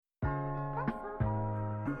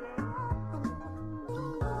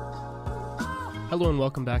Hello and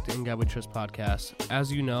welcome back to In God We Trust podcast.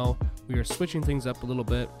 As you know, we are switching things up a little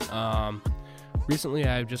bit. Recently,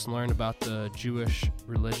 I've just learned about the Jewish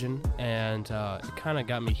religion, and it kind of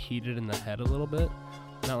got me heated in the head a little bit.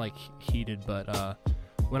 Not like heated, but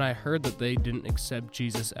when I heard that they didn't accept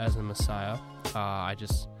Jesus as the Messiah, I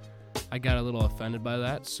got a little offended by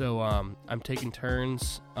that. So I'm taking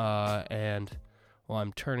turns, I'm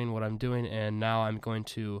turning what I'm doing, and now I'm going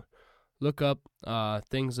to look up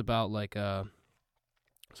things about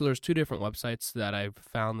so there's two different websites that I've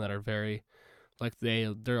found that are very,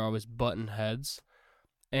 they're always button heads.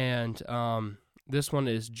 And this one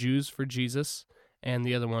is Jews for Jesus, and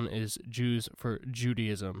the other one is Jews for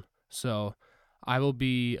Judaism. So I'm going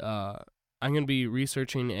to be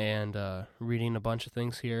researching and reading a bunch of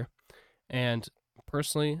things here. And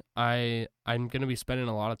personally, I'm going to be spending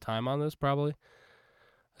a lot of time on this probably.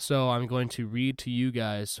 So I'm going to read to you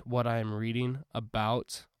guys what I'm reading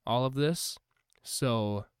about all of this.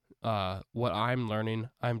 So what I'm learning,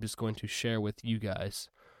 I'm just going to share with you guys.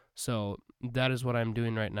 So that is what I'm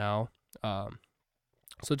doing right now.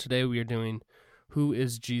 So today we are doing Who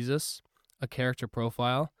is Jesus? A character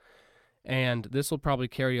profile. And this will probably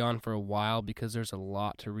carry on for a while because there's a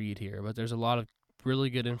lot to read here, but there's a lot of really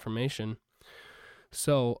good information.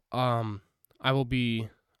 So I will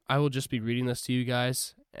just be reading this to you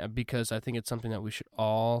guys because I think it's something that we should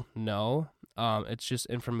all know. It's just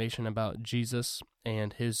information about Jesus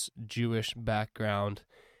and his Jewish background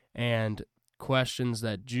and questions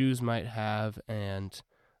that Jews might have, and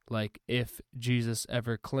if Jesus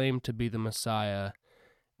ever claimed to be the Messiah,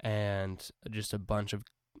 and just a bunch of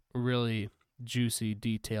really juicy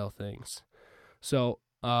detail things. So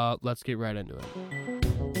let's get right into it.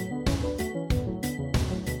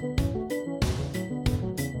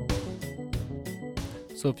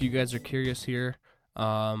 So if you guys are curious here,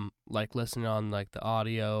 listening on the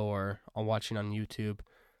audio or watching on YouTube,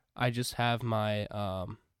 I just have my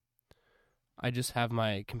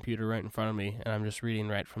computer right in front of me, and I'm just reading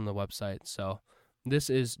right from the website. So this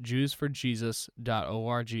is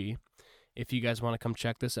jewsforjesus.org. If you guys want to come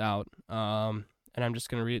check this out, and I'm just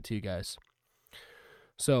going to read it to you guys.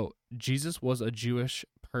 So Jesus was a Jewish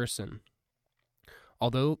person.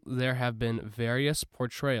 Although there have been various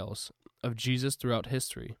portrayals of Jesus throughout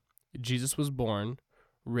history, Jesus was born,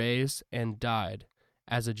 raised, and died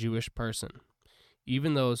as a Jewish person.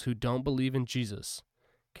 Even those who don't believe in Jesus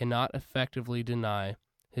cannot effectively deny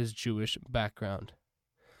his Jewish background.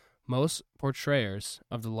 Most portrayers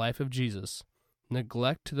of the life of Jesus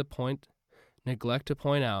neglect to point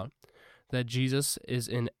out that Jesus is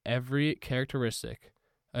in every characteristic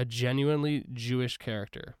a genuinely Jewish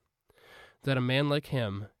character, that a man like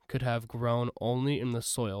him could have grown only in the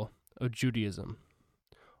soil of Judaism,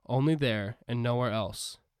 only there and nowhere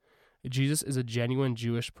else. Jesus is a genuine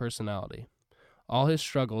Jewish personality. All his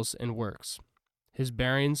struggles and works, his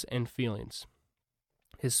bearings and feelings,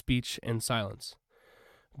 his speech and silence,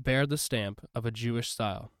 bear the stamp of a Jewish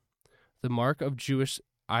style, the mark of Jewish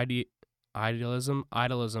idealism.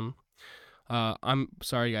 I'm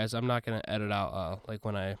sorry, guys, I'm not going to edit out,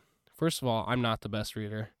 first of all, I'm not the best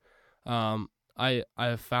reader. I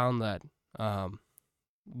have found that,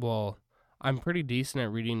 I'm pretty decent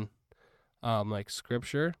at reading,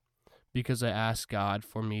 scripture, because I ask God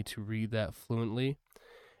for me to read that fluently,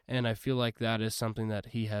 and I feel like that is something that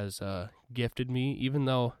he has gifted me, even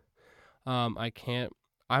though I'm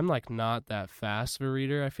not that fast of a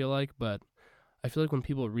reader, I feel like, but I feel like when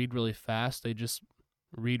people read really fast, they just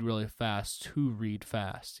read really fast to read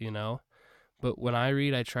fast, you know? But when I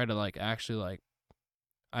read, I try to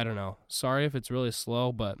I don't know, sorry if it's really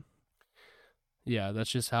slow, but yeah, that's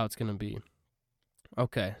just how it's going to be.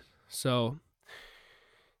 Okay, so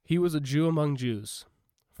he was a Jew among Jews.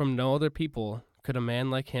 From no other people could a man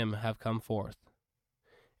like him have come forth,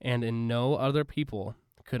 and in no other people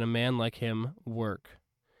could a man like him work,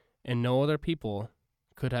 and no other people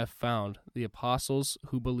could have found the apostles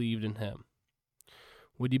who believed in him.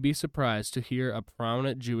 Would you be surprised to hear a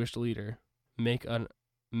prominent Jewish leader make the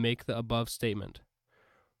above statement?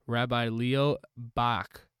 Rabbi Leo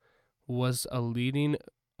Bach was a leading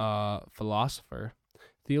philosopher,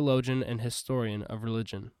 theologian, and historian of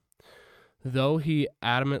religion. Though he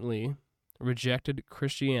adamantly rejected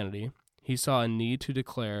Christianity, he saw a need to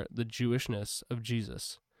declare the Jewishness of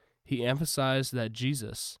Jesus. He emphasized that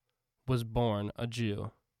Jesus was born a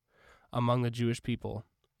Jew among the Jewish people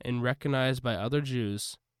and recognized by other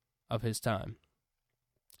Jews of his time.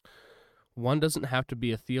 One doesn't have to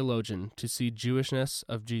be a theologian to see Jewishness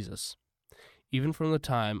of Jesus. Even from the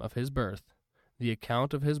time of his birth, the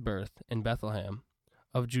account of his birth in Bethlehem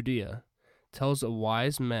of Judea tells of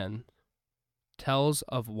wise men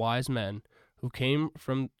who came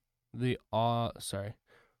from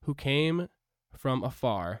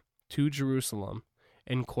afar to Jerusalem,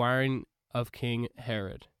 inquiring of King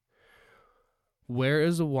Herod, "Where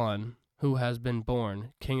is the one who has been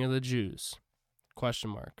born King of the Jews?" ?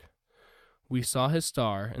 We saw his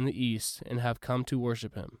star in the east and have come to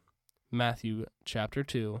worship him. Matthew chapter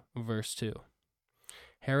 2, verse 2.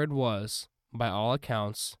 Herod was, by all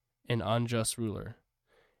accounts, an unjust ruler,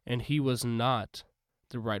 and he was not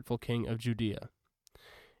the rightful king of Judea.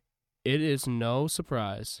 It is no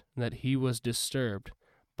surprise that he was disturbed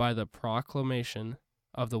by the proclamation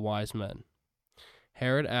of the wise men.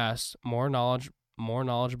 Herod asked more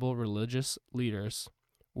knowledgeable religious leaders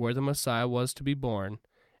where the Messiah was to be born,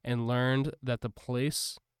 and learned that the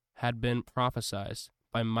place had been prophesied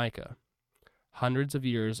by Micah hundreds of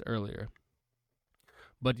years earlier.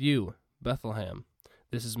 But you, Bethlehem,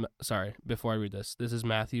 before I read this is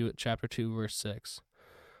Matthew chapter 2, verse 6.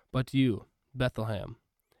 But you, Bethlehem,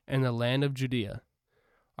 in the land of Judea,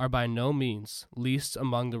 are by no means least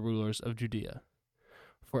among the rulers of Judea.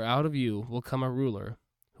 For out of you will come a ruler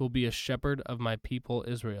who will be a shepherd of my people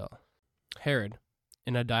Israel. Herod,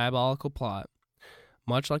 in a diabolical plot,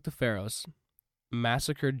 much like the pharaohs,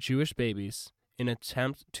 massacred Jewish babies in an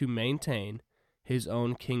attempt to maintain his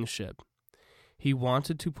own kingship. He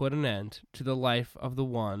wanted to put an end to the life of the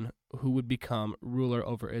one who would become ruler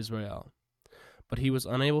over Israel. But he was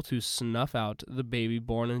unable to snuff out the baby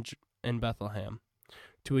born in Bethlehem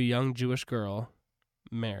to a young Jewish girl,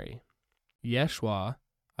 Mary. Yeshua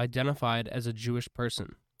identified as a Jewish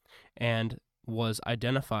person and was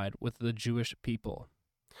identified with the Jewish people.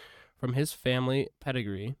 From his family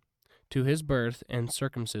pedigree to his birth and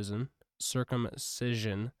circumcision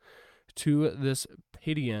to this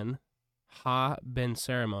Padian ha-ben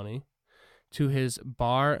ceremony, to his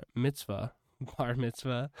bar mitzvah, I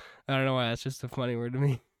don't know why, that's just a funny word to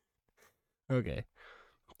me. Okay.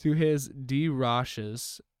 To his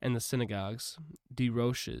deroshes in the synagogues,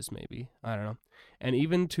 deroshes maybe, I don't know, and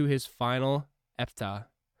even to his final ephta,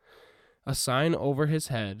 a sign over his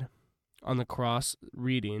head on the cross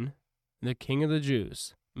reading, "The King of the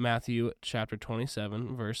Jews," Matthew chapter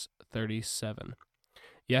 27, verse 37.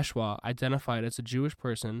 Yeshua identified as a Jewish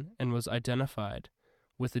person and was identified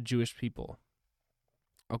with the Jewish people.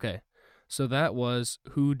 Okay, so that was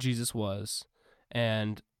who Jesus was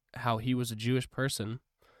and how he was a Jewish person,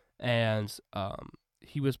 and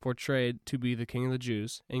he was portrayed to be the King of the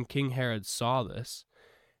Jews, and King Herod saw this,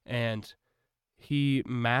 and he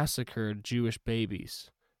massacred Jewish babies.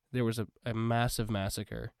 There was a massive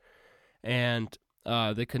massacre, and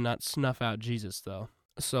they could not snuff out Jesus, though.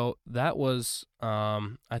 So that was,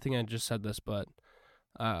 I think I just said this, but,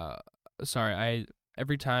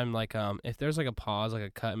 every time, if there's, a pause, a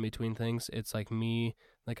cut in between things, it's, me,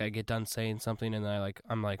 I get done saying something, and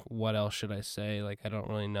I'm like, what else should I say? I don't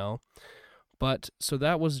really know. But, so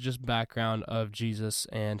that was just background of Jesus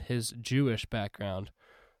and his Jewish background.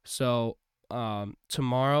 So,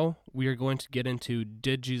 tomorrow, we are going to get into,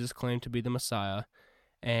 did Jesus claim to be the Messiah?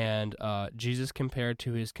 And Jesus compared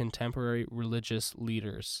to his contemporary religious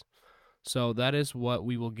leaders. So that is what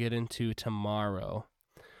we will get into tomorrow.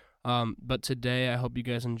 But today, I hope you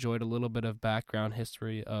guys enjoyed a little bit of background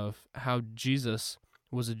history of how Jesus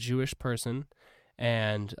was a Jewish person,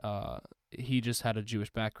 and he just had a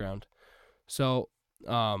Jewish background. So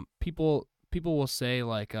people will say,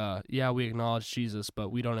 yeah, we acknowledge Jesus, but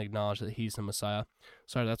we don't acknowledge that he's the Messiah.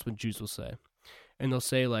 Sorry, that's what Jews will say. And they'll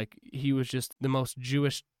say, he was just the most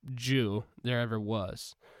Jewish Jew there ever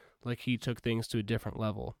was. He took things to a different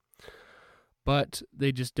level. But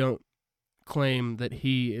they just don't claim that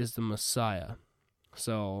he is the Messiah.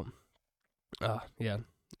 So, yeah,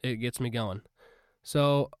 it gets me going.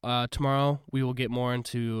 So, tomorrow we will get more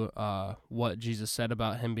into what Jesus said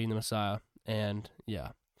about him being the Messiah. And, yeah.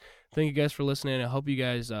 Thank you guys for listening. I hope you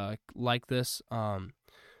guys like this.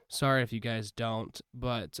 Sorry if you guys don't,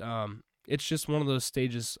 but it's just one of those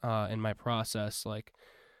stages in my process.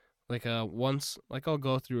 Once I'll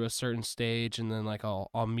go through a certain stage, and then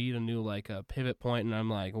I'll meet a new a pivot point, and I'm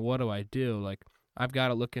like, what do I do? I've got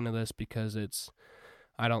to look into this because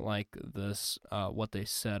I don't like this what they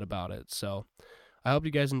said about it. So I hope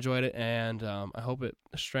you guys enjoyed it, and I hope it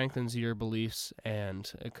strengthens your beliefs, and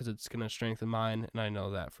because it's going to strengthen mine, and I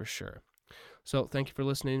know that for sure. So thank you for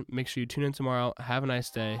listening. Make sure you tune in tomorrow. Have a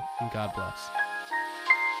nice day, and God bless.